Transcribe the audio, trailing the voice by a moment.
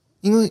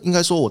因为应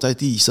该说我在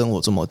地生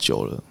活这么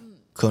久了，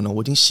可能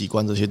我已经习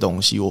惯这些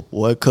东西，我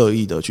不会刻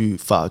意的去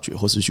发掘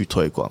或是去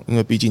推广，因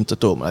为毕竟这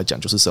对我们来讲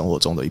就是生活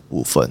中的一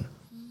部分。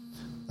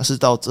但是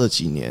到这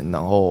几年，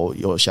然后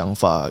有想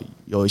法，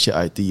有一些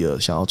idea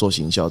想要做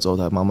行销之后，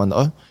才慢慢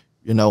的，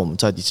原来我们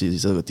在地其实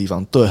这个地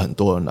方对很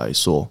多人来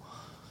说，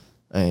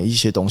一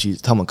些东西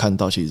他们看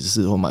到其实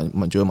是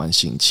会觉得蛮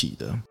新奇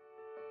的。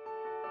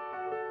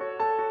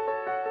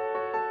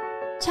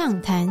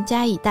畅谈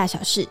嘉义大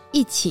小事，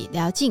一起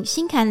聊进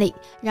心坎里，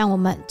让我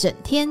们整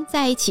天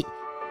在一起。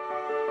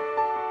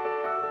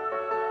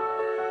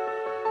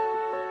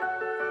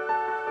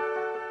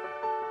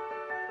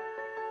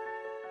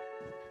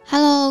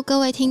Hello， 各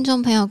位听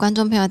众朋友、观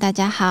众朋友，大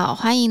家好，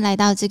欢迎来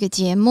到这个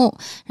节目。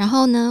然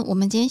后呢，我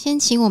们今天先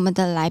请我们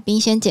的来宾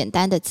先简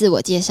单的自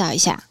我介绍一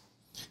下。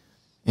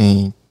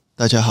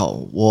大家好，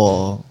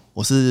我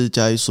是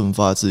嘉义顺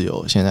发製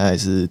油，现在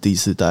是第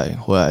4代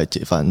回来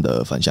解放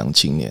的返乡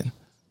青年。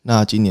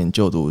那今年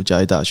就读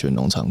嘉义大学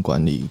农场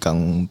管理，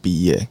刚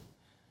毕业。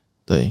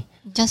对，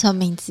你叫什么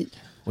名字？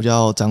我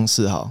叫张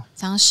世豪。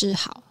张世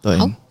豪，对。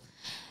好，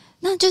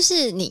那就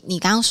是你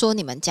刚刚说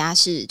你们家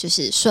是就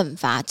是顺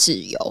发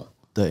製油，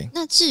对。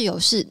那製油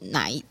是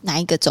哪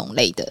一个种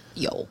类的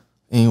油？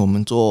我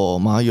们做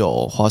麻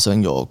油、花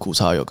生油、苦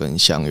茶油跟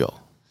香油。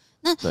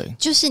那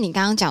就是你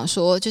刚刚讲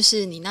说，就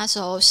是你那时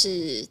候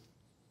是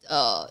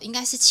应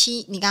该是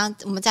你刚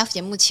刚我们在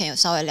节目前有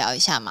稍微聊一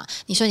下嘛，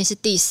你说你是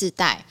第4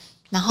代。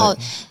然后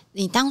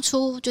你当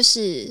初就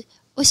是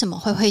为什么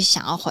会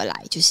想要回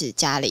来，就是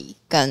家里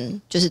跟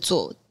就是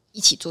一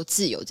起做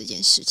製油这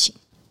件事情？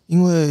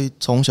因为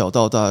从小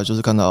到大就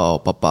是看到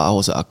爸爸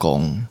或是阿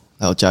公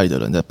还有家里的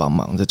人在帮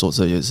忙在做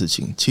这件事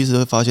情，其实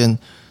会发现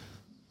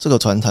这个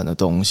传产的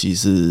东西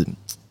是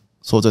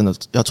说真的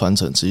要传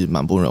承其实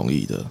蛮不容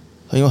易的，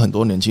因为很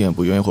多年轻人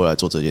不愿意回来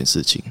做这件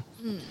事情。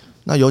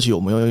那尤其我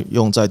们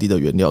用在地的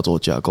原料做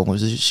加工，我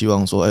是希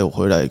望说我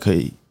回来也可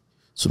以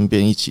顺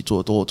便一起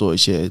多做一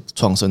些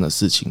创生的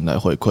事情，来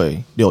回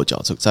馈六角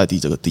在地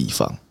这个地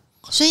方。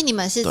所以你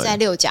们是在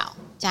六角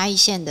嘉义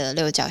县的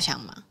六角乡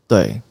吗？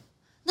对。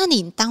那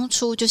你当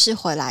初就是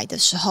回来的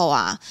时候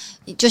啊，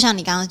就像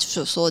你刚刚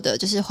所说的，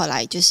就是回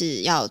来就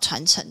是要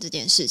传承这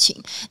件事情，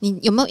你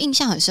有没有印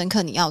象很深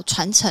刻？你要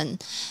传承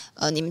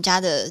你们家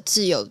的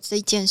製油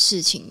这件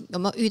事情，有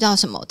没有遇到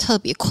什么特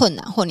别困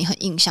难或你很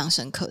印象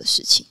深刻的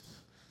事情？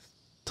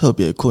特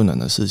别困难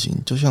的事情，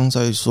就像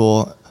在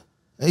说。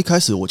一开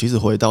始我其实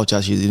回到家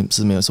其实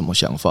是没有什么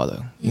想法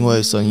的，因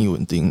为生意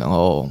稳定，然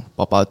后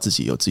爸爸自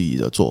己有自己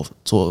的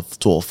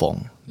作风，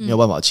没有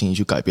办法轻易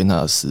去改变他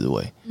的思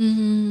维。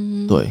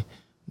对。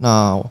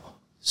那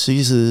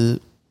其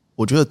实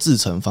我觉得制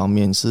程方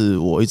面是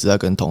我一直在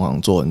跟同行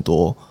做很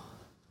多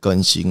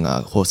更新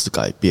啊，或是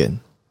改变。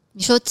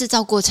你说制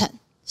造过程？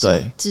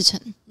对，制程。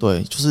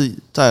对，就是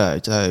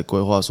再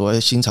规划说，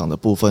新厂的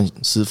部分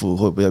师傅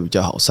会不会比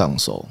较好上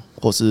手，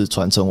或是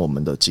传承我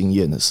们的经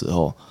验的时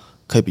候。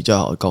可以比较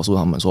好的告诉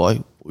他们说，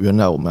原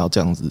来我们要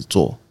这样子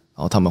做，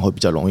然后他们会比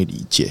较容易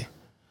理解。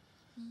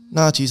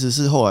那其实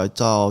是后来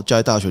到嘉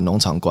义大学农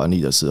场管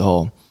理的时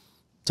候，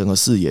整个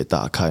视野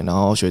打开，然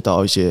后学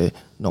到一些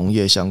农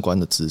业相关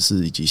的知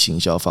识以及行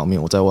销方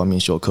面，我在外面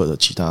修课的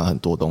其他很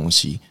多东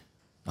西，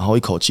然后一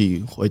口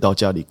气回到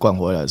家里灌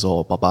回来的时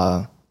候，爸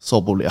爸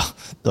受不了，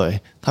对，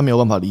他没有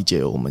办法理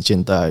解我们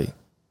现代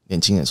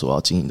年轻人所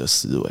要经营的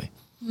思维。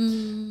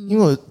因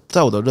为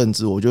在我的认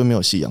知，我觉得没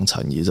有夕阳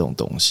产业这种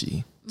东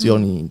西。只有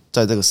你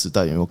在这个时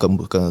代有没有跟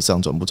得上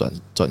转不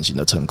转型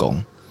的成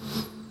功。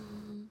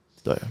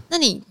对。那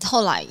你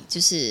后来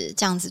就是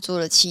这样子做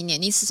了7年，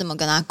你是怎么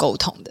跟他沟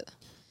通的？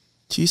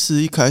其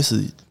实一开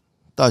始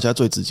大家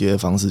最直接的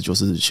方式就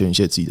是宣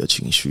泄自己的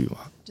情绪嘛，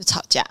就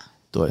吵架。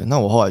对。那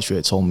我后来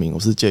学聪明，我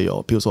是借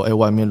由比如说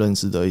外面认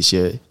识的一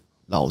些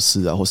老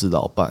师啊，或是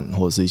老板，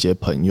或者是一些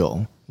朋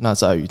友，那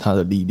在于他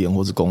的历练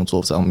或是工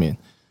作上面，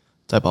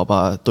在爸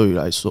爸对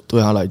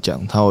他来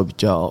讲，他会比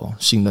较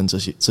信任这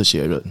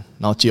些人，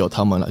然后借由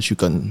他们来去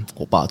跟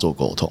我爸做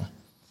沟通。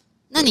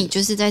那你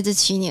就是在这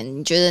7年，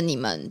你觉得你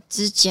们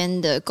之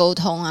间的沟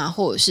通啊，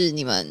或者是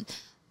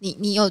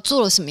你有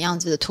做了什么样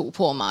子的突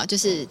破吗？就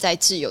是在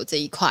製油这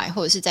一块，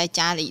或者是在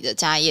家里的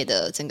家业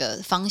的整个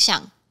方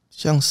向。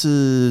像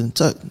是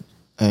在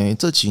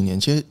这几年，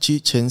前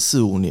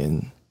4-5年，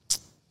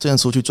这样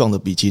出去撞的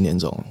比今年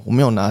重，我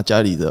没有拿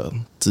家里的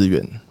资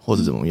源或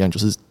者怎么样，就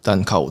是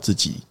单靠我自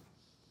己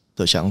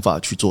的想法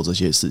去做这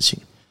些事情。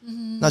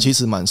那其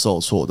实蛮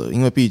受挫的，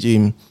因为毕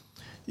竟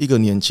一个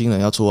年轻人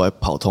要出来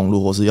跑通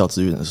路或是要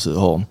资源的时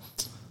候，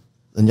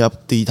人家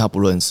第一他不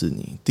认识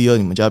你，第二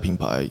你们家品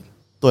牌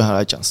对他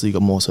来讲是一个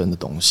陌生的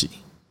东西，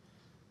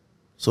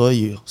所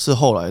以是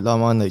后来慢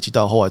慢累积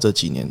到后来这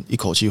几年一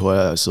口气回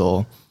来的时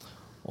候，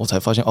我才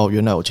发现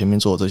原来我前面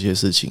做的这些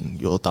事情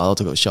有达到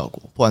这个效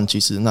果，不然其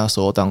实那时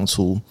候当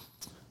初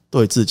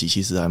对自己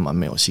其实还蛮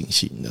没有信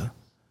心的。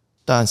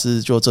但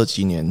是就这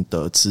几年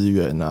的资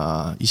源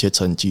啊，一些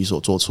成绩所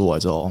做出来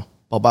之后，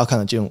爸爸看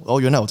得见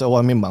原来我在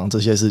外面忙这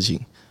些事情，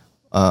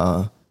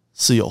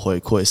是有回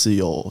馈，是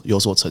有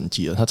所成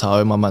绩的，他才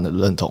会慢慢的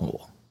认同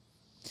我。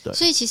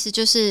所以其实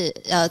就是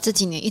这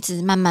几年一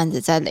直慢慢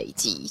的在累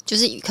积，就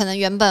是可能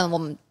原本我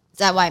们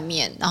在外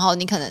面，然后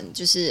你可能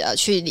就是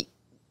去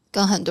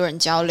跟很多人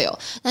交流，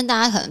但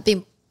大家可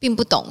能并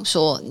不懂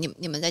说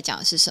你们在讲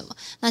的是什么。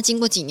那经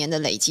过几年的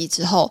累积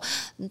之后，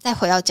你再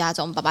回到家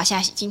中，爸爸现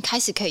在已经开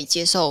始可以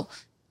接受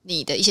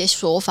你的一些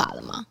说法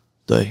了吗？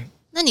对。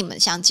那你们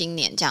像今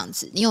年这样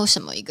子，你有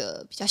什么一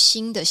个比较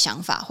新的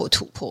想法或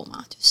突破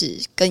吗？就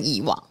是跟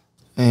以往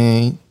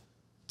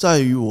在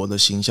于我的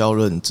行销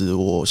认知，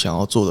我想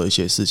要做的一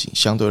些事情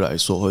相对来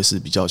说会是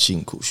比较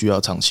辛苦，需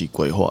要长期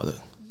规划的。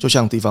就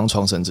像地方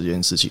创生这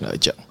件事情来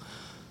讲，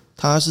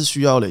它是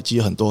需要累积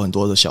很多很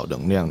多的小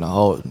能量，然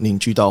后凝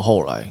聚到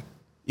后来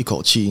一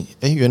口气，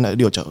原来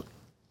六角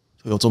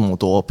有这么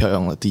多漂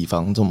亮的地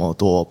方，这么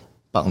多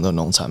棒的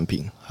农产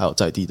品，还有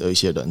在地的一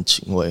些人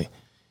情味，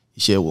一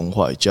些文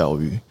化教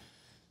育。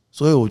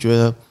所以我觉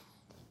得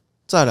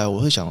再来我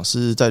会想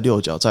是在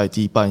六角在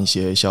地办一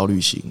些小旅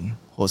行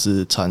或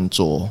是餐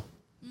桌，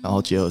然后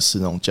结合式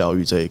那种教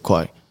育这一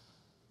块，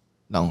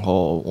然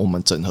后我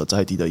们整合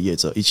在地的业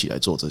者一起来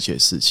做这些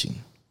事情，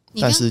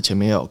但是前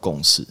面要有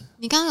共识。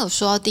你刚刚有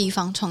说到地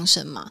方创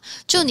生嘛？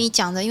就你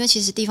讲的，因为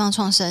其实地方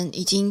创生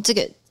已经这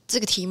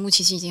个题目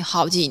其实已经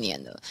好几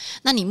年了。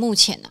那你目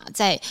前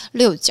在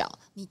六角，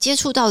你接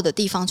触到的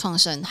地方创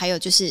生，还有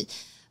就是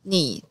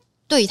你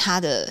对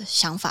他的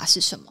想法是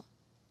什么？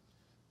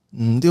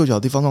六角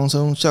地方创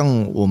生，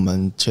像我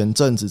们前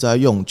阵子在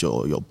用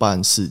酒有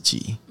办市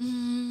集，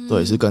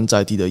对，是跟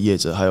在地的业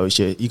者，还有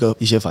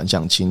一些返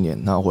乡青年，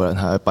然后回来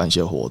他还办一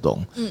些活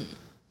动。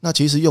那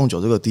其实用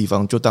酒这个地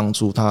方，就当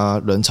初他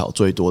人潮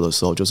最多的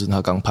时候，就是他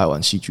刚拍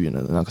完戏剧人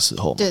的那个时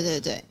候。对对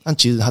对。但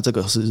其实他这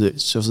个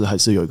就是还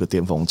是有一个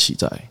巅峰期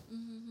在。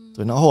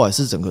对，然后后来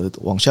是整个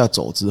往下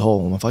走之后，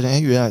我们发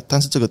现，原来，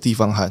但是这个地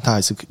方它还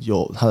是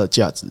有它的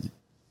价值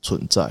存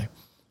在。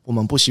我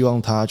们不希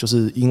望它就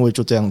是因为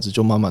就这样子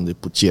就慢慢的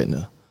不见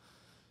了，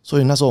所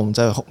以那时候我们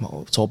在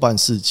筹办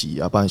市集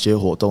办一些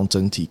活动，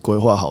整体规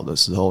划好的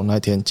时候，那一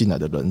天进来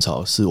的人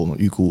潮是我们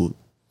预估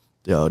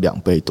的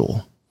2倍多。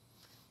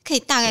可以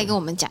大概跟我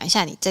们讲一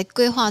下你在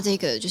规划这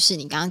个就是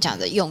你刚刚讲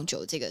的用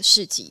酒这个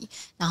市集，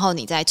然后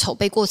你在筹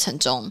备过程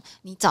中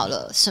你找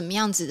了什么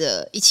样子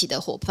的一起的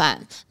伙伴，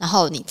然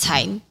后你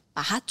才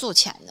把它做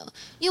起来呢？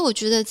因为我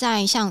觉得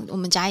在像我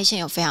们嘉义县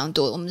有非常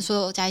多，我们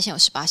说嘉义县有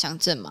18乡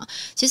镇嘛，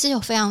其实有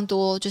非常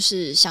多就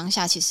是乡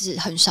下其实是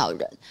很少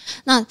人，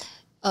那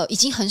已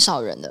经很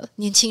少人了，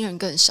年轻人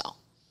更少，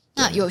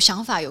那有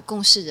想法有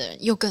共识的人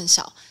又更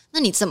少，那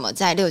你怎么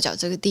在六角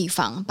这个地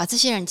方把这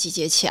些人集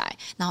结起来，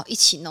然后一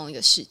起弄一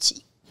个市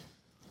集？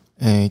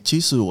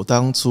其实我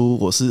当初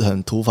我是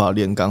很土法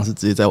炼钢，是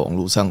直接在网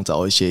络上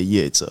找一些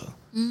业者，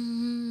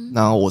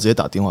然后我直接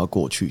打电话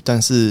过去，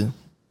但是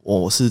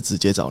我是直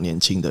接找年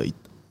轻的一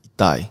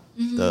代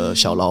的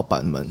小老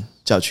板们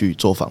下去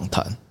做访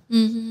谈。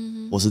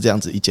我是这样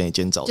子一间一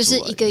间找出来的，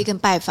就是一个一个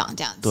拜访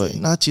这样子。对，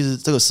那其实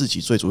这个市集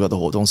最主要的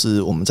活动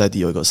是我们在地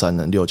有一个3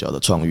人6角的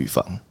创育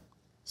坊。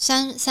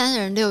三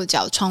人6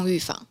角创育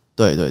坊。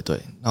对对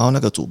对，然后那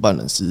个主办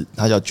人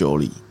他叫九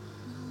里。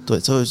对，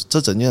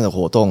这整件的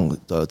活动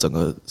的整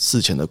个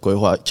事前的规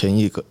划，前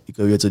一个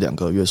月至2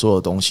个月，所有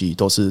的东西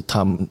都是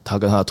他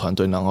跟他的团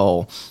队，然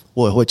后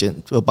我也会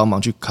就帮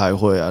忙去开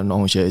会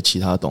弄一些其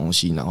他东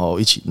西，然后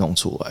一起弄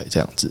出来这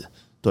样子。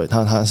对，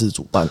他是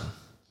主办。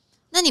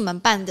那你们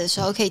办的时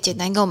候，可以简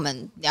单跟我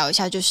们聊一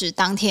下，就是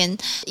当天，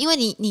因为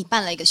你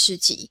办了一个市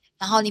集，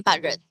然后你把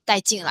人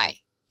带进来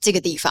这个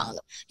地方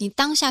了，你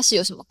当下是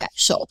有什么感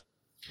受？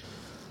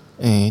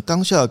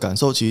当下的感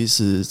受其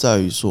实在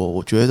于说，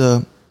我觉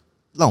得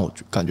让我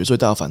感觉最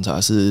大的反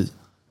差是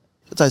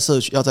在社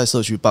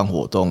区办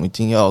活动，一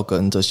定要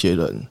跟这些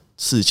人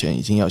事前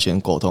一定要先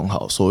沟通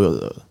好所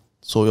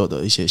有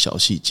的一些小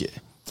细节，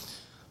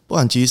不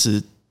然其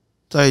实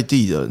在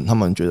地人他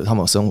们觉得他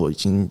们生活已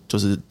经就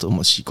是这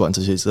么习惯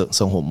这些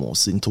生活模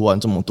式，你突然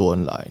这么多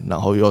人来，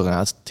然后又要跟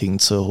他停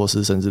车，或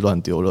是甚至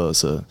乱丢垃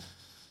圾，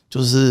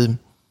就是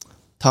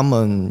他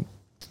们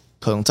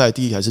可能在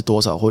地还是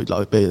多少会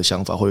老一辈的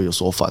想法会有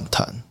所反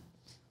弹。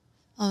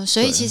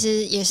所以其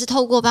实也是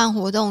透过办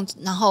活动，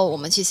然后我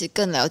们其实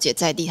更了解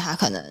在地他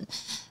可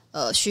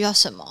能需要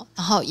什么，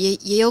然后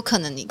也有可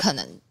能你可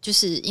能就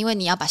是因为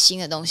你要把新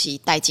的东西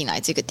带进来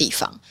这个地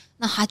方，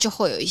那它就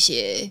会有一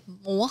些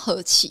磨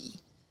合期。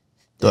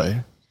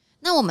对，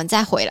那我们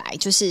再回来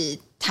就是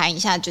谈一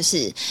下，就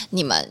是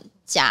你们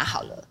家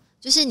好了，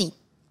就是你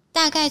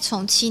大概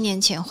从7年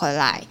前回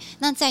来，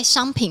那在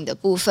商品的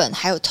部分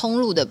还有通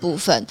路的部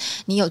分，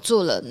你有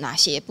做了哪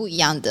些不一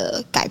样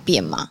的改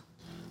变吗？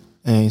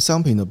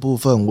商品的部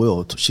分我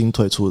有新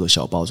推出的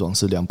小包装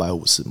是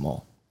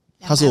250ml，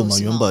它是我们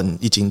原本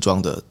1斤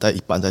装的，但一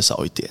般再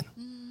少一点。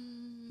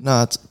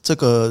那这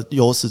个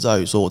优势在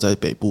于说，我在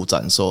北部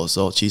展售的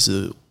时候，其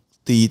实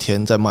第一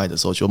天在卖的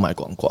时候就卖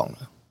光光了。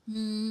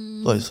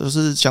对，就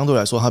是相对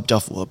来说，它比较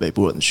符合北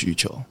部人的需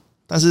求。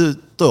但是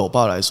对我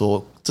爸来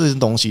说，这些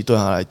东西对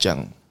他来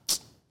讲，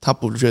他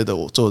不觉得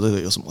我做这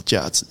个有什么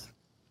价值，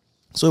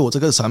所以我这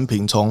个产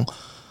品从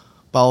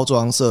包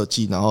装设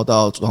计，然后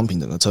到商品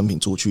整个成品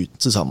出去，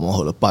至少磨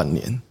合了半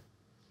年。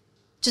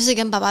就是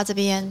跟爸爸这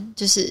边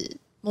就是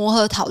磨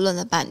合讨论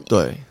了半年。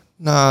对，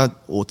那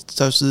我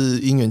就是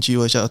因缘际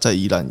会下，在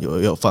宜兰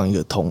有放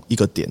一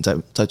个点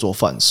在做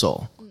贩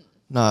售。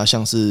那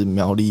像是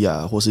苗栗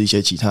啊，或是一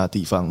些其他的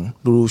地方，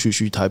陆陆续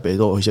续台北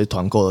都有一些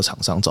团购的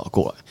厂商找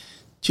过来。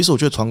其实我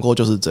觉得团购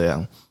就是这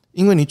样，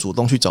因为你主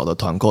动去找的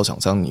团购厂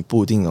商，你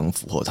不一定能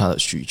符合他的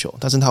需求，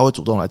但是他会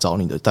主动来找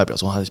你的，代表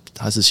说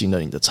他是信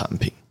任你的产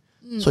品，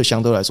所以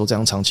相对来说，这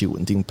样长期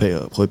稳定配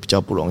合会比较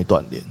不容易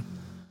断联。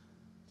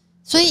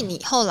所以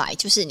你后来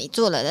就是你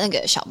做了那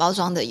个小包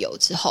装的油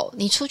之后，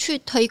你出去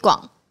推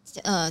广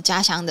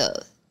家乡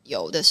的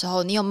油的时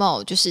候，你有没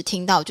有就是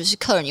听到就是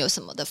客人有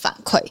什么的反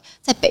馈？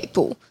在北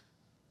部，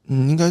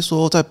应该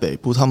说在北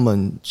部，他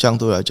们相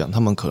对来讲，他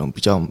们可能比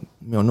较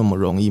没有那么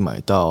容易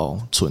买到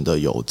纯的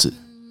油脂。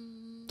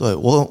对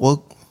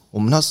我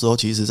们那时候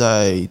其实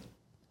在，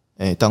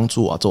当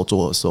驻瓦州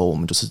做的时候，我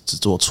们就是只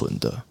做纯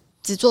的，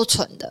只做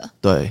纯的。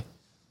对，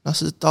那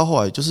是到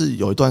后来就是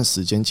有一段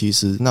时间，其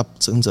实那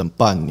整整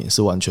半年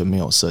是完全没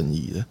有生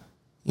意的，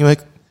因为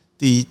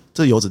第一，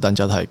这油脂单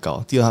价太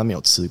高；第二，他没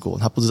有吃过，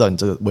他不知道你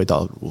这个味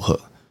道如何。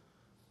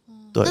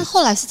对，那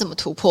后来是怎么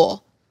突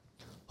破？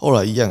后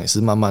来一样也是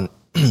慢慢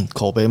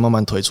口碑慢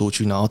慢推出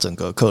去，然后整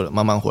个客人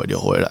慢慢回流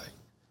回来，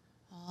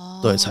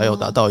对，才有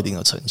达到一定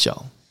的成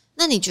效。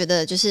那你觉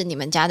得就是你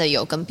们家的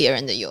油跟别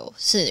人的油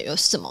是有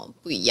什么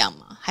不一样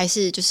吗？还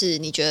是就是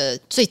你觉得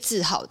最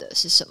自豪的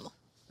是什么？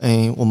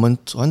我们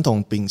传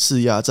统丙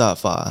式压榨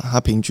法，它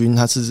平均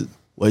它是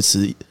维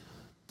持，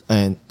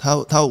它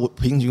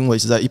平均维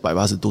持在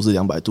180度至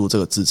200度这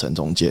个制程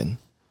中间，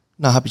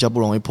那它比较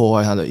不容易破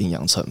坏它的营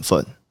养成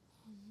分，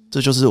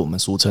这就是我们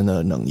俗称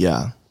的冷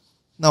压。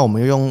那我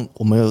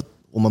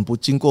们不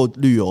经过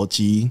滤油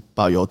机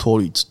把油脱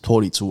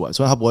离出来，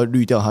所以它不会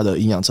滤掉它的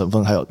营养成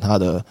分，还有它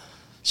的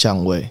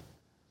香味，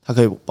它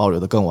可以保留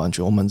得更完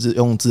全。我们是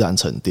用自然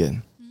沉淀，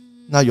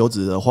那油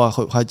脂的话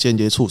会间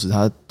接促使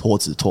它脱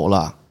脂脱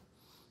蜡。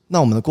那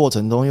我们的过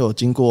程中又有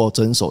经过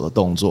蒸熟的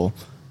动作，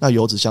那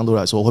油脂相对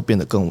来说会变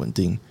得更稳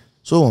定，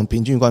所以我们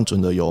平均一罐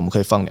纯的油我们可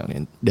以放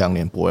2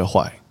年不会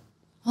坏。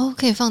哦，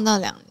可以放到2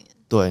年。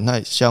对，那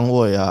香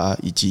味啊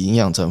以及营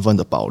养成分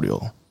的保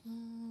留，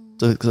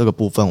这个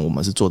部分我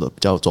们是做的比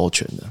较周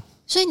全的。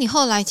所以你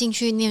后来进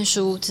去念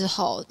书之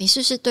后，你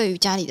是不是对于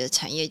家里的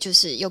产业就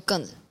是又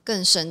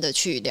更深的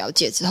去了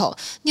解之后，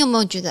你有没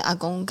有觉得阿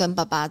公跟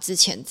爸爸之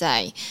前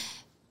在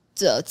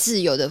这自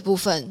由的部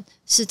分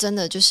是真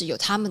的就是有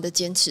他们的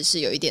坚持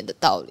是有一点的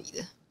道理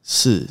的？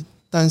是，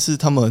但是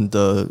他们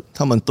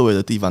对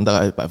的地方大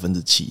概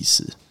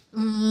70%。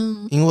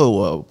因为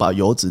我把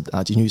油脂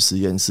拿进去实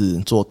验室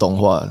做动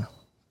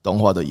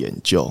画的研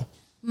究，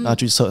那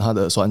去测它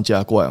的酸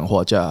价、过氧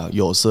化价、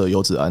有色、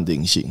油脂安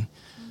定性，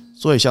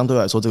所以相对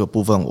来说这个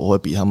部分我会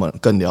比他们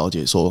更了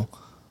解说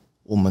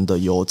我们的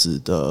油脂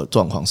的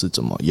状况是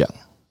怎么样。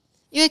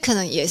因为可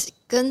能也是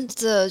跟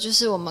着就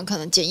是我们可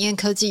能检验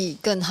科技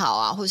更好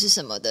啊，或是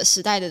什么的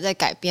时代的在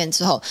改变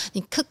之后，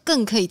你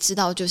更可以知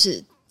道就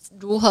是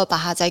如何把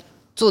它再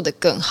做得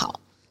更好。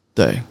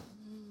对。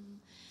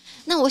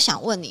那我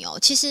想问你哦，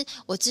其实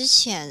我之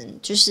前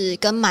就是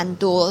跟蛮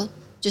多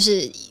就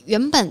是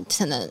原本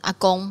可能阿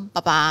公爸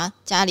爸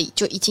家里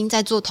就已经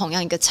在做同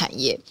样一个产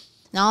业，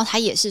然后他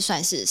也是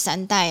算是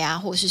3代啊，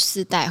或是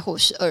4代，或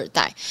是2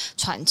代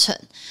传承。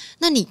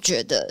那你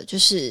觉得就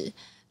是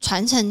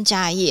传承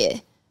家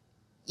业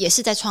也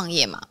是在创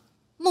业嘛？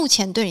目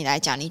前对你来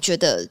讲，你觉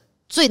得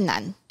最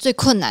难、最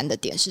困难的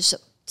点是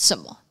什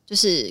么？就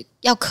是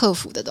要克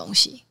服的东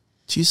西。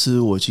其实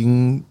我已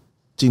经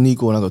经历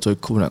过那个最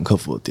困难克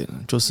服的点了，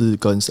就是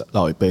跟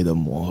老一辈的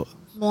磨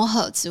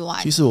合之外，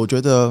其实我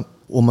觉得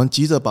我们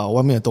急着把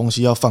外面的东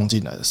西要放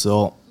进来的时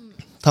候，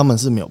他们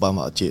是没有办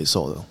法接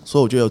受的。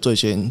所以我觉得最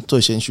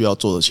先需要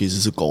做的其实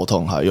是沟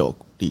通，还有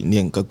理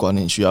念跟观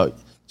念需要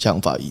想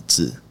法一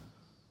致。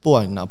不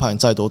然哪怕你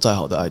再多再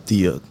好的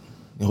idea，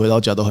 你回到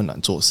家都很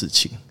难做事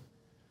情。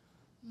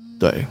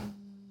对。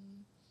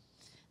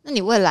那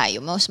你未来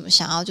有没有什么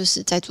想要就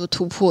是在做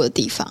突破的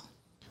地方？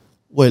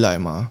未来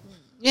吗？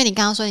因为你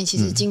刚刚说你其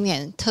实今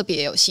年特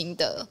别有心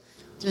得，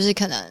就是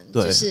可能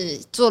就是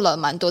做了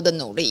蛮多的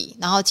努力，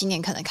然后今年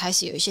可能开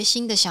始有一些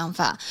新的想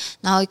法，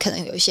然后可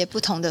能有一些不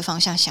同的方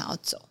向想要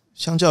走。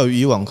相较于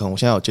以往，可能我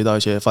现在有接到一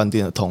些饭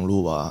店的通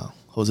路啊，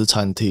或是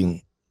餐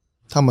厅，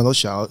他们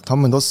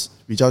都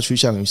比较趋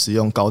向于使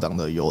用高档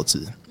的油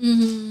脂。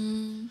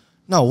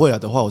那我未来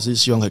的话，我是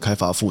希望可以开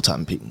发副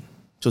产品，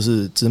就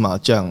是芝麻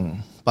酱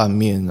拌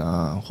面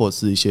啊，或者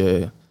是一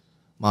些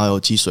麻油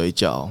鸡水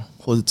饺，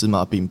或是芝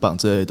麻冰棒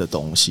之类的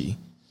东西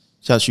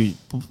下去，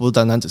不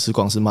单单只是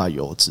光是卖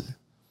油脂，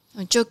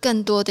就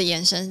更多的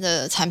延伸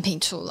的产品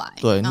出来。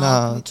对，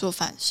那做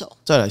贩售。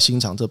再来新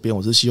厂这边，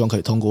我是希望可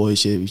以通过一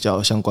些比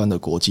较相关的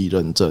国际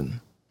认证。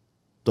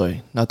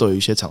对，那对于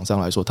一些厂商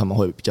来说，他们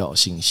会比较有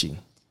信心。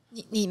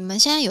你们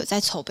现在有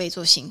在筹备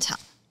做新厂？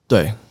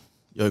对，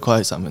有一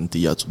块3分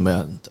地要准备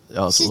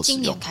要做使用。是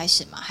今年开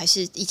始吗？还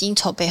是已经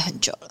筹备很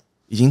久了？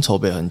已经筹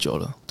备很久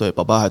了。对，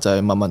爸爸还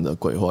在慢慢的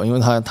规划，因为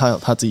他有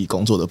他自己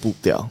工作的步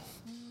调。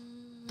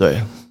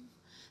对。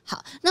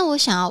好，那我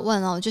想要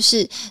问哦，就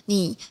是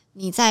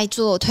你在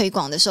做推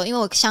广的时候，因为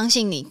我相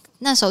信你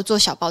那时候做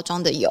小包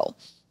装的油，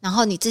然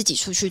后你自己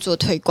出去做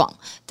推广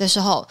的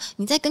时候，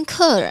你在跟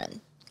客人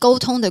沟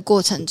通的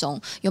过程中，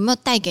有没有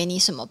带给你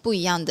什么不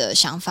一样的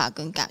想法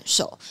跟感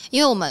受？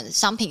因为我们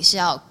商品是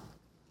要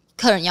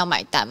客人要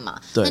买单嘛，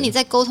那你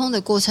在沟通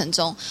的过程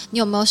中，你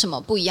有没有什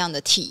么不一样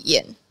的体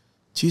验？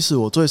其实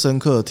我最深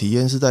刻的体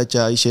验是在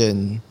嘉义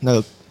县那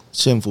个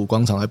县府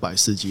广场来摆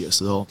市集的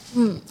时候，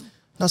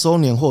那时候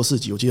年货市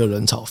集我记得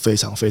人潮非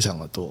常非常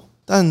的多，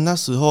但那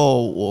时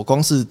候我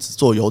光是只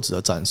做油脂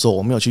的展售，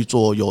我没有去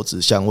做油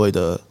脂香味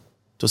的，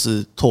就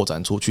是拓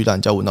展出去让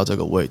人家闻到这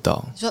个味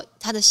道。你说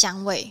它的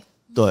香味？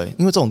对，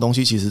因为这种东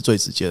西其实最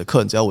直接的，客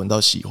人只要闻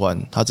到喜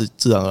欢，他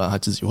自然而然他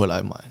自己会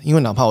来买。因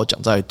为哪怕我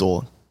讲再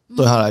多，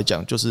对他来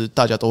讲，就是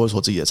大家都会说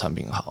自己的产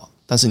品好，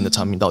但是你的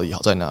产品到底好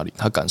在哪里，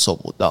他感受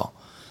不到。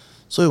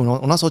所以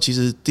我那时候其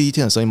实第一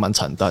天的生意蛮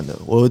惨淡的，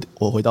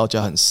我回到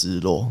家很失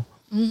落。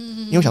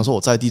因为我想说我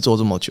在地做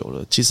这么久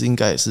了，其实应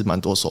该也是蛮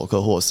多熟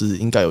客，或者是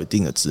应该有一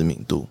定的知名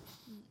度。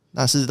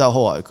那是到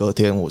后来隔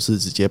天，我是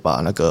直接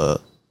把那个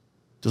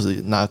就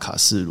是拿卡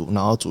式炉，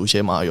然后煮一些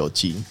麻油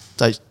鸡，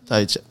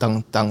在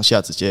当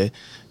下直接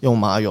用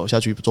麻油下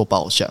去做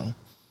爆香，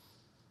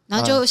然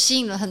后就吸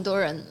引了很多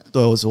人。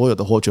对，我所有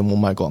的货全部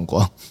卖光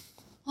光。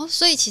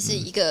所以其实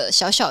一个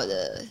小小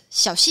的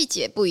小细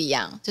节不一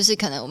样，就是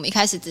可能我们一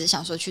开始只是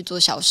想说去做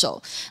销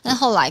售，但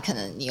后来可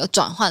能你又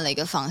转换了一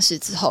个方式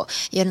之后，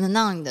也能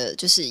让你的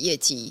就是业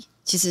绩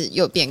其实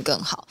又变更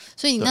好。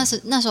所以你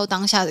那时候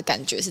当下的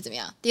感觉是怎么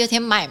样？第二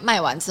天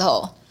卖完之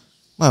后，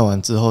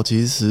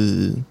其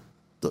实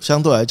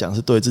相对来讲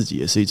是对自己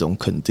也是一种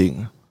肯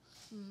定。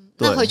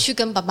那回去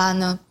跟爸爸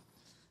呢？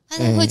他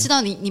会知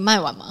道你卖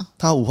完吗？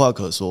他无话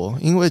可说，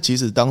因为其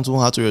实当初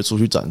他追着出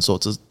去展售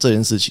这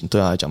件事情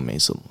对他来讲没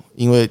什么，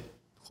因为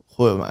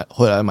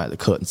会来买的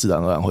客人自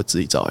然而然会自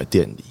己找来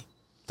店里。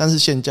但是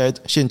现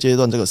阶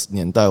段这个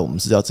年代，我们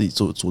是要自己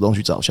主动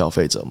去找消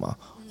费者嘛，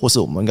或是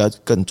我们应该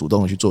更主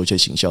动的去做一些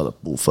行销的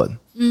部分。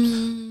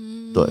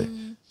对，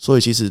所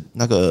以其实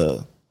那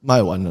个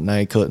卖完的那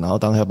一刻，然后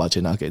当下把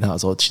钱拿给他的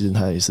时候，其实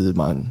他也是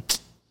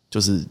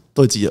就是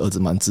对自己的儿子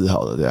蛮自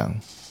豪的这样。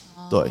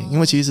对，因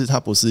为其实他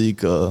不是一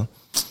个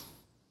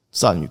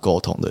善于沟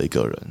通的一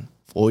个人，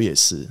我也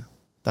是，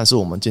但是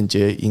我们间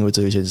接因为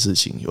这一件事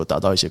情有达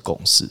到一些共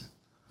识，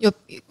有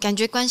感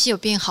觉关系有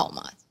变好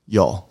吗？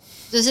有，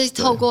就是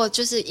透过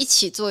就是一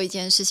起做一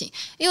件事情。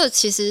因为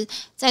其实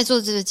在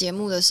做这个节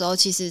目的时候，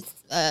其实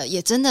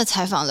也真的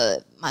采访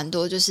了蛮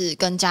多就是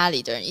跟家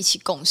里的人一起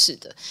共事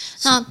的。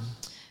那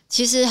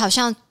其实好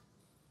像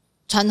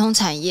传统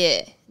产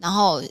业，然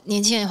后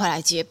年轻人回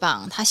来接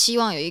棒，他希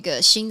望有一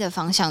个新的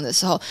方向的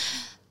时候，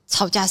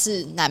吵架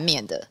是难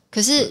免的。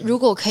可是如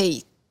果可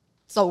以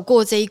走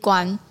过这一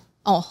关，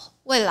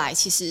未来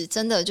其实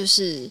真的就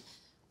是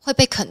会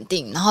被肯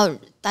定，然后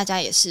大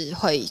家也是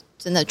会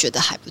真的觉得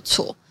还不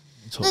错。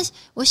那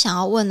我想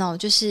要问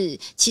就是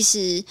其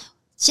实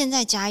现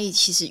在嘉义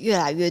其实越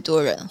来越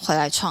多人回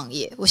来创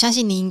业，我相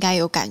信你应该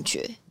有感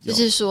觉，就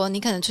是说你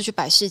可能出去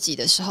摆市集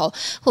的时候，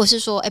或者是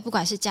说不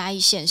管是嘉义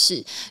县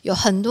市，有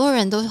很多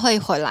人都会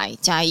回来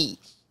嘉义，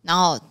然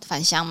后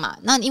返乡嘛。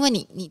那因为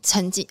你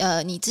曾经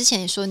你之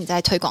前也说你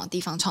在推广地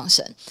方创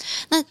生，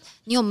那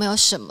你有没有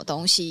什么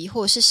东西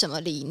或者是什么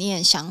理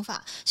念想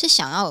法是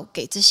想要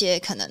给这些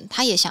可能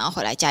他也想要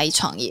回来嘉义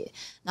创业，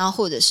然后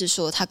或者是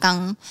说他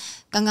刚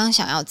刚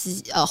想要自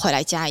己回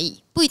来嘉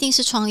义，不一定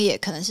是创业，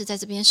可能是在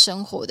这边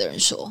生活的人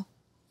说？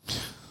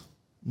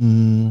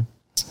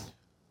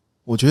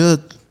我觉得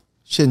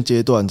现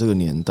阶段这个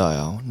年代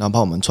啊，哪怕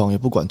我们创业，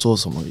不管做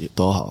什么也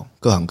都好，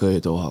各行各业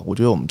都好，我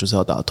觉得我们就是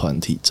要打团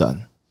体战，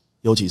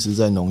尤其是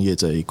在农业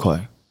这一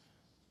块。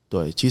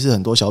对，其实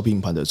很多小品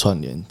牌的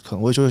串联，可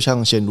能会就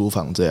像鲜乳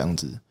坊这样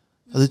子，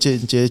它是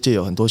借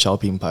有很多小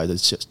品牌的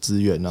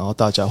资源，然后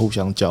大家互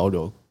相交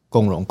流，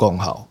共荣共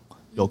好，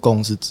有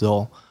共识之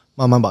后，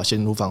慢慢把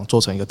鲜乳坊做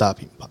成一个大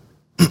品牌。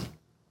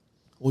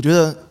我觉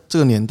得这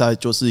个年代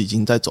就是已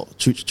经在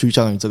趋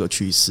向于这个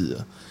趋势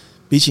了。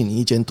比起你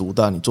一间独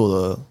大，你做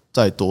的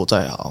再多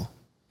再好，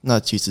那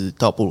其实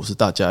倒不如是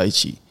大家一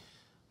起，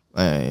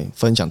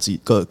分享自己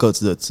各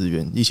自的资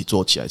源，一起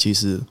做起来，其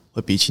实会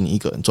比起你一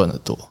个人赚得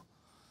多。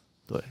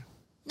对。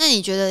那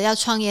你觉得要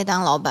创业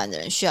当老板的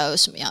人需要有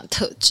什么样的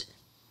特质？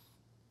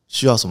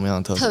需要什么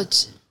样的特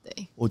质？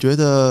对，我觉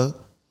得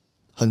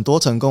很多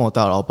成功的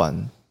大老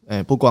板，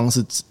不光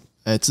是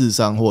智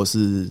商或者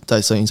是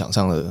在生意场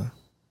上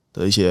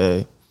的一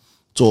些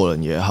做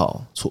人也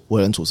好，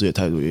为人处事的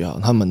态度也好，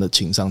他们的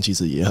情商其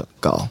实也很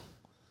高。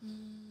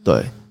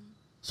对，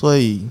所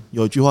以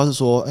有一句话是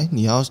说，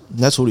你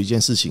在处理一件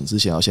事情之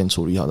前，要先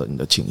处理好你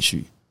的情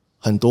绪。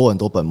很多人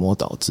都本末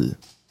倒置，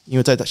因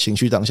为在情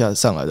绪当下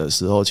上来的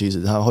时候，其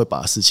实他会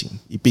把事情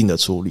一并的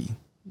处理。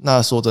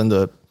那说真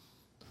的，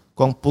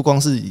不光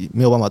是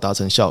没有办法达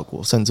成效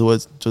果，甚至会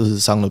就是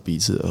伤了彼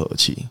此的和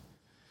气。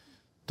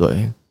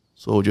对，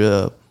所以我觉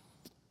得，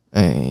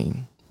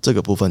这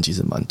个部分其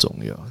实蛮重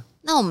要的。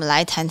那我们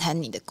来谈谈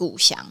你的故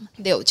乡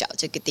六角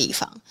这个地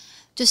方。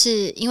就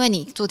是因为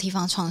你做地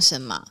方创生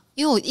嘛，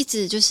因为我一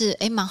直就是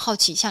蛮好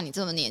奇，像你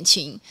这么年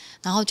轻，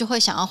然后就会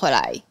想要回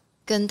来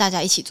跟大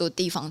家一起做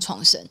地方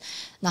创生，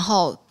然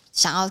后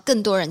想要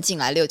更多人进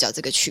来六角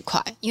这个区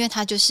块，因为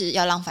它就是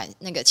要让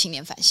那个青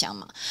年返乡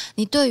嘛。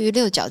你对于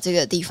六角这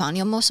个地方，你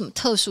有没有什么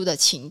特殊的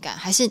情感，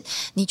还是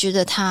你觉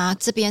得它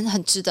这边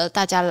很值得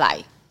大家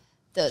来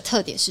的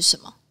特点是什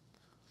么？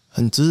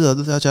很值得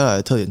大家来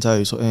的特点在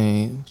于说，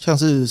像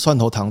是蒜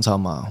头糖厂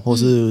嘛，或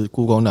是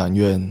故宫南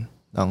院，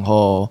然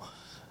后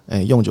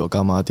用酒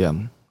干妈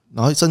店，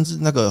然后甚至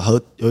那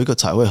个有一个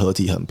彩绘合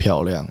体很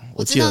漂亮，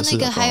我知道那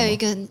个还有一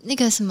个那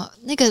个什么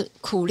那个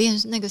苦练，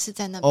那个是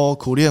在那边哦，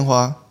苦练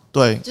花，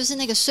对，就是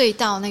那个隧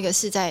道，那个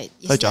是在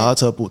脚踏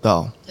车步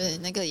道，对，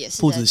那个也是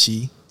铺子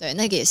溪，对，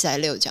那个也是在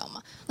六角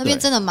嘛，那边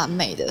真的蛮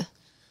美的。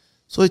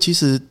所以其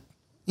实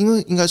因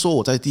为应该说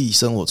我在地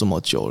生活这么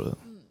久了，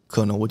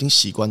可能我已经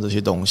习惯这些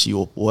东西，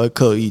我不会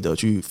刻意的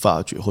去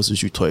发掘或是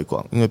去推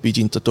广，因为毕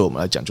竟这对我们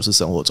来讲就是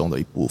生活中的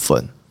一部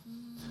分。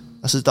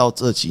但是到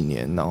这几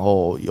年，然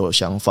后有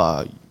想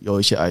法，有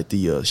一些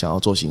idea 想要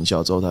做行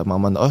销之后，才慢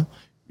慢的，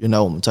原来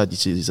我们在地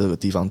其实这个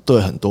地方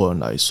对很多人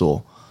来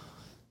说，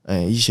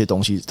一些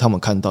东西他们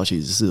看到其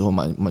实是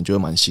会觉得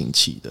蛮新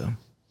奇的。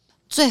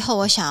最后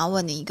我想要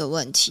问你一个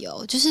问题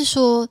哦，就是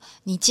说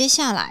你接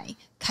下来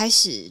开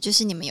始就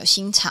是你们有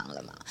新厂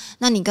了嘛？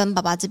那你跟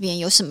爸爸这边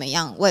有什么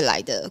样未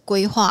来的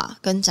规划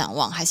跟展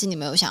望？还是你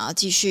们有想要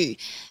继续？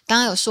刚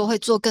刚有说会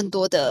做更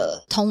多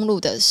的通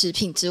路的食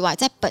品之外，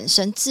在本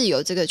身自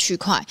由这个区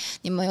块，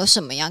你们有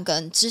什么样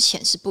跟之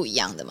前是不一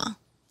样的吗？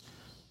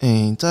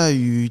在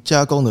于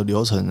加工的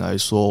流程来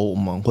说，我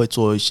们会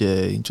做一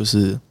些就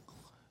是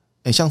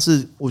像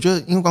是我觉得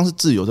因为光是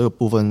自由这个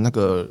部分，那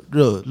个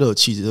热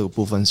气这个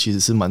部分其实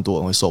是蛮多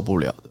人会受不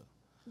了的。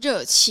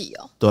热气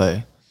哦，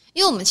对，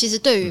因为我们其实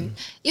对于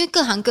因为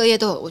各行各业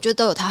都有，我觉得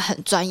都有它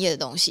很专业的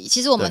东西。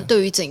其实我们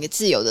对于整个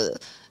自由的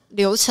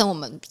流程，我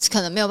们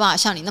可能没有办法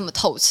像你那么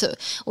透彻。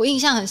我印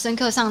象很深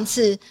刻，上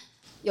次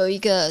有一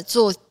个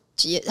做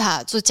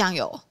酱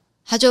油，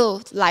他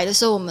就来的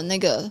时候，我们那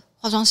个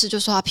化妆师就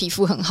说他皮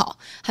肤很好，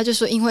他就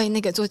说因为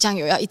那个做酱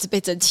油要一直被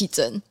蒸汽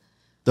蒸，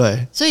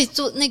对，所以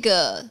做那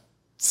个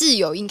自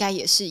由应该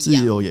也是一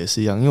样，自由也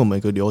是一样，因为我们每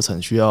个流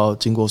程需要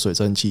经过水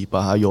蒸气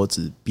把它油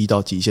脂逼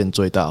到极限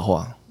最大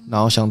化，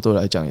然后相对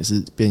来讲也是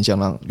变相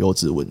让油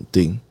脂稳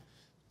定。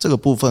这个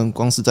部分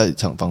光是在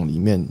厂房里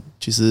面，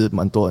其实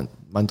蛮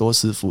多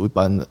师傅一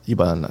般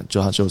人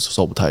他就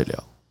受不太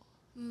了。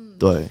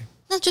对。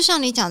那就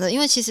像你讲的，因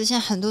为其实现在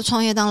很多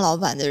创业当老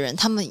板的人，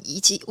他们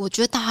我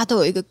觉得大家都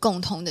有一个共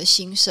同的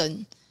心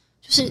声，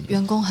就是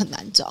员工很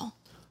难找，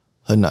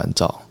很难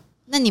找。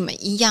那你们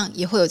一样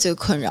也会有这个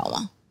困扰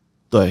吗？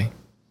对。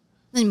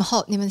那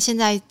你们现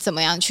在怎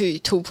么样去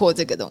突破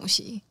这个东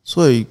西？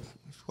所以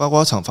包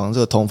括厂房这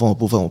个通风的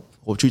部分，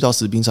我去到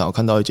食品厂，我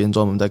看到一间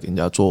专门在给人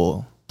家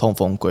做通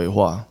风规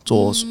划、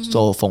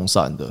做风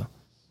扇的。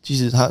其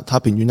实它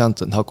平均这样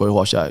整套规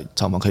划下来，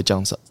厂房可以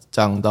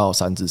降到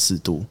3至4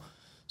度。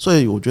所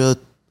以我觉得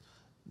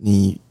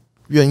你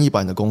愿意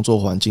把你的工作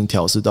环境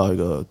调试到一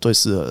个最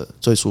适合、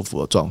最舒服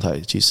的状态，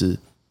其实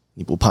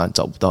你不怕你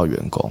找不到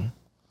员工。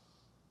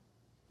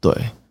对。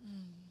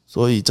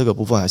所以这个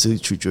部分还是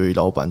取决于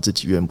老板自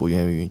己愿不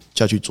愿意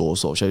下去着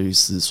手、下去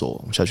思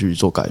索、下去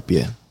做改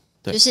变。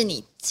对，就是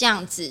你这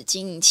样子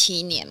经营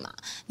7年嘛，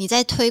你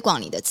在推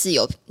广你的自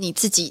由、你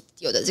自己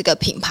有的这个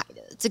品牌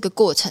的这个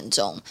过程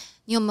中，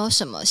你有没有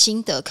什么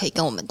心得可以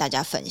跟我们大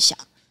家分享？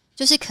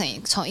就是可以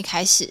从一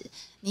开始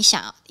你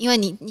想，因为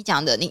你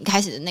讲的你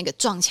开始的那个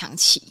撞墙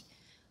期，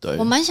对，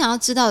我蛮想要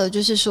知道的，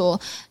就是说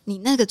你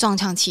那个撞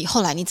墙期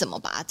后来你怎么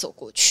把它走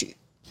过去？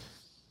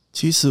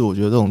其实我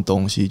觉得这种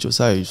东西就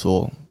在于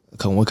说，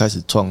可能我开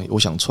始创业，我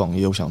想创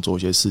业，我想做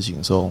一些事情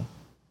的时候，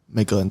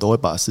每个人都会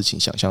把事情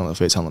想象的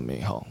非常的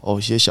美好，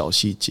一些小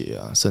细节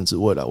啊，甚至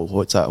未来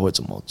我再来会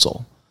怎么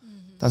走。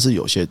但是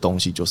有些东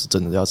西就是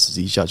真的要实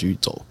际下去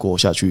走过，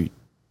下去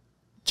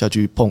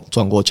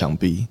撞过墙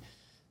壁，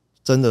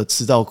真的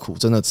吃到苦，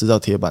真的吃到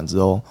铁板之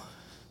后，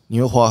你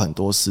会花很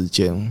多时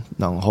间，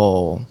然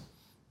后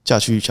下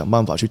去想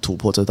办法去突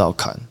破这道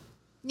坎。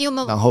你有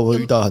没有？然后会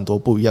遇到很多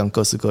不一样、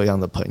各式各样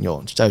的朋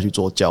友，再去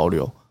做交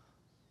流，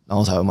然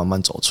后才会慢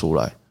慢走出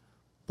来。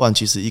不然，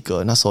其实一个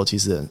人那时候其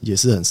实也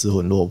是很失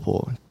魂落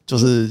魄。就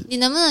是你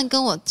能不能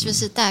跟我就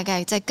是大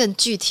概再更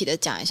具体的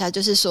讲一下，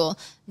就是说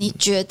你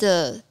觉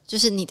得就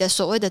是你的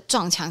所谓的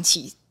撞墙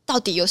期到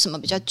底有什么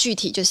比较具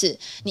体，就是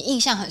你印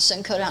象很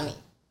深刻，让你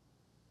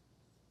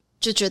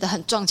就觉得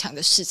很撞墙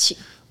的事情？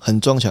很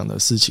撞墙的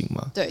事情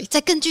吗？对，再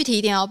更具体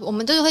一点哦。我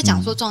们都会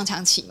讲说撞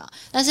墙期嘛，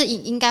但是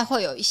应该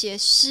会有一些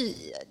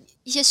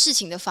事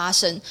情的发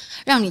生，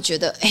让你觉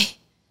得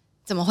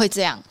怎么会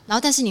这样？然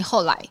后但是你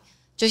后来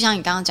就像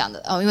你刚刚讲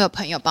的因为有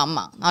朋友帮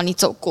忙，然后你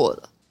走过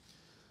了。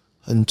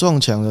很撞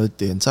墙的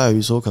点在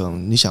于说，可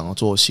能你想要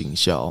做行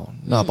销，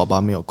那爸爸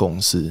没有共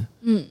识，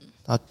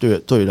他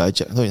对于来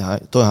讲，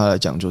对他来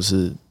讲，就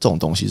是这种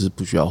东西是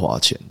不需要花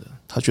钱的，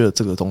他觉得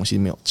这个东西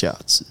没有价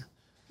值，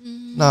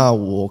那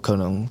我可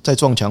能在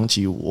撞墙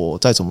期，我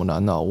再怎么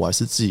难熬，我还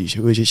是自己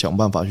会去想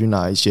办法去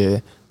拿一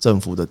些政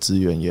府的资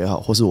源也好，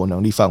或是我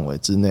能力范围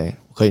之内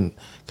可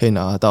以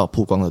拿到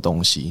曝光的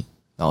东西，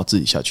然后自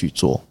己下去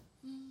做。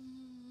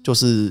就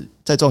是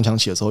在撞墙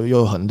期的时候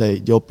又很累，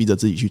又逼着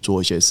自己去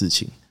做一些事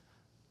情。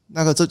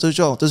那个这就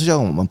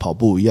像我们跑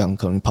步一样，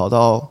可能跑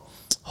到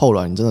后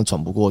来你真的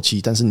喘不过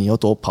气，但是你又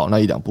多跑那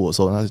1-2步的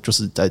时候，那就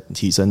是在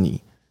提升你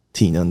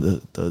体能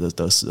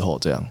的时候。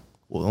这样，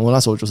我那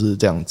时候就是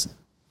这样子。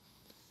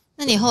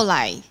那你后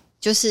来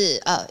就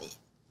是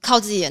靠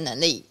自己的能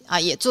力啊，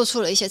也做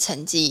出了一些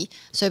成绩，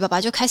所以爸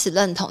爸就开始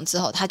认同之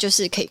后，他就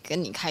是可以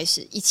跟你开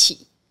始一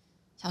起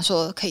想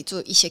说可以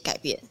做一些改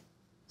变。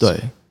对，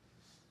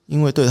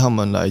因为对他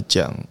们来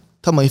讲，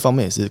他们一方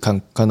面也是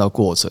看到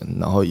过程，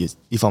然后也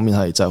一方面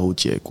他也在乎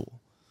结果，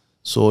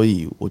所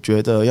以我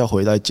觉得要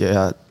回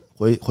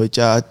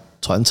家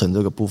传承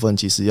这个部分，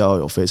其实要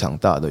有非常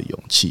大的勇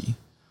气。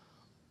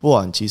不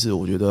然，其实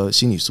我觉得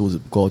心理素质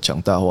不够强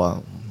大的话，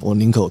我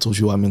宁可出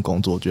去外面工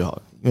作就好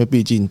了。因为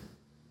毕竟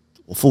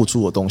我付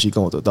出的东西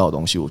跟我得到的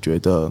东西，我觉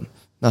得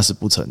那是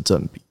不成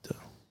正比的。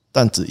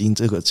但只因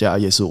这个家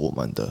业是我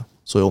们的，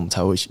所以我们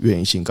才会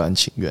愿意心甘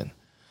情愿。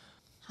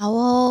好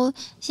哦，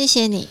谢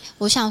谢你。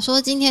我想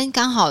说，今天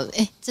刚好，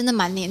真的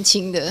蛮年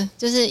轻的，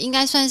就是应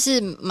该算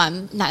是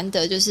蛮难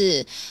得，就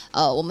是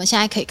我们现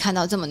在可以看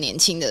到这么年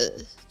轻的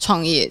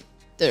创业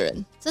的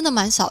人，真的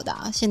蛮少的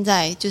啊。现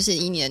在就是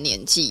以你的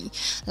年纪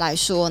来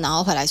说，然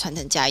后回来传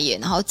承家业，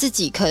然后自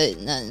己可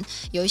能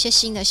有一些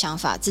新的想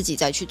法，自己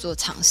再去做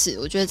尝试，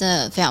我觉得真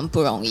的非常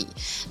不容易。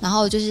然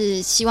后就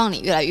是希望你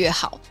越来越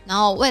好，然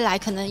后未来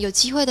可能有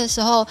机会的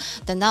时候，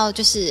等到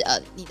就是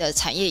你的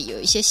产业有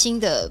一些新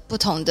的不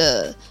同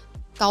的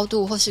高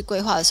度或是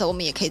规划的时候，我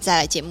们也可以再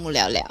来节目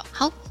聊聊。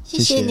好，谢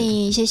谢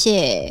你，谢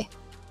谢。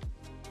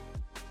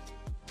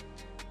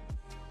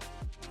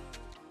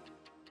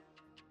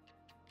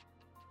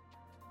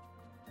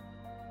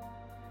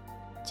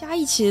嘉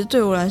义其实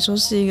对我来说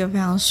是一个非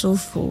常舒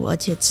服而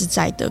且自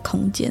在的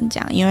空间，这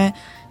样，因为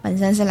本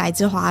身是来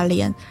自花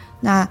莲，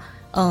那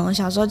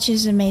小时候其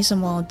实没什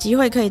么机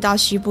会可以到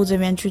西部这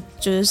边去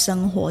就是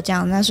生活这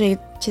样，那所以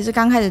其实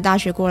刚开始大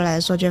学过来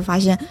的时候就发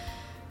现，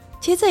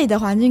其实这里的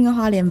环境跟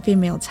花莲并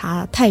没有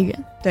差太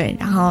远，对，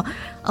然后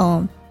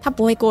它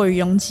不会过于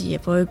拥挤，也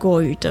不会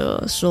过于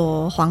的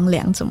说荒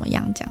凉怎么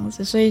样这样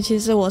子，所以其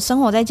实我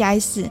生活在嘉义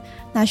市，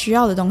那需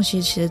要的东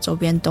西其实周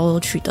边都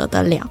取得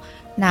得了。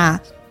那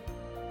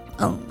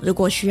如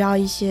果需要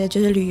一些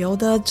就是旅游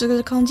的这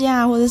个空间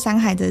啊，或者山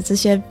海的这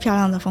些漂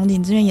亮的风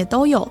景资源也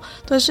都有，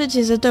对，所以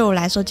其实对我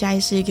来说，嘉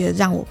义是一个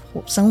让我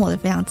生活的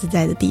非常自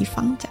在的地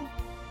方，这样。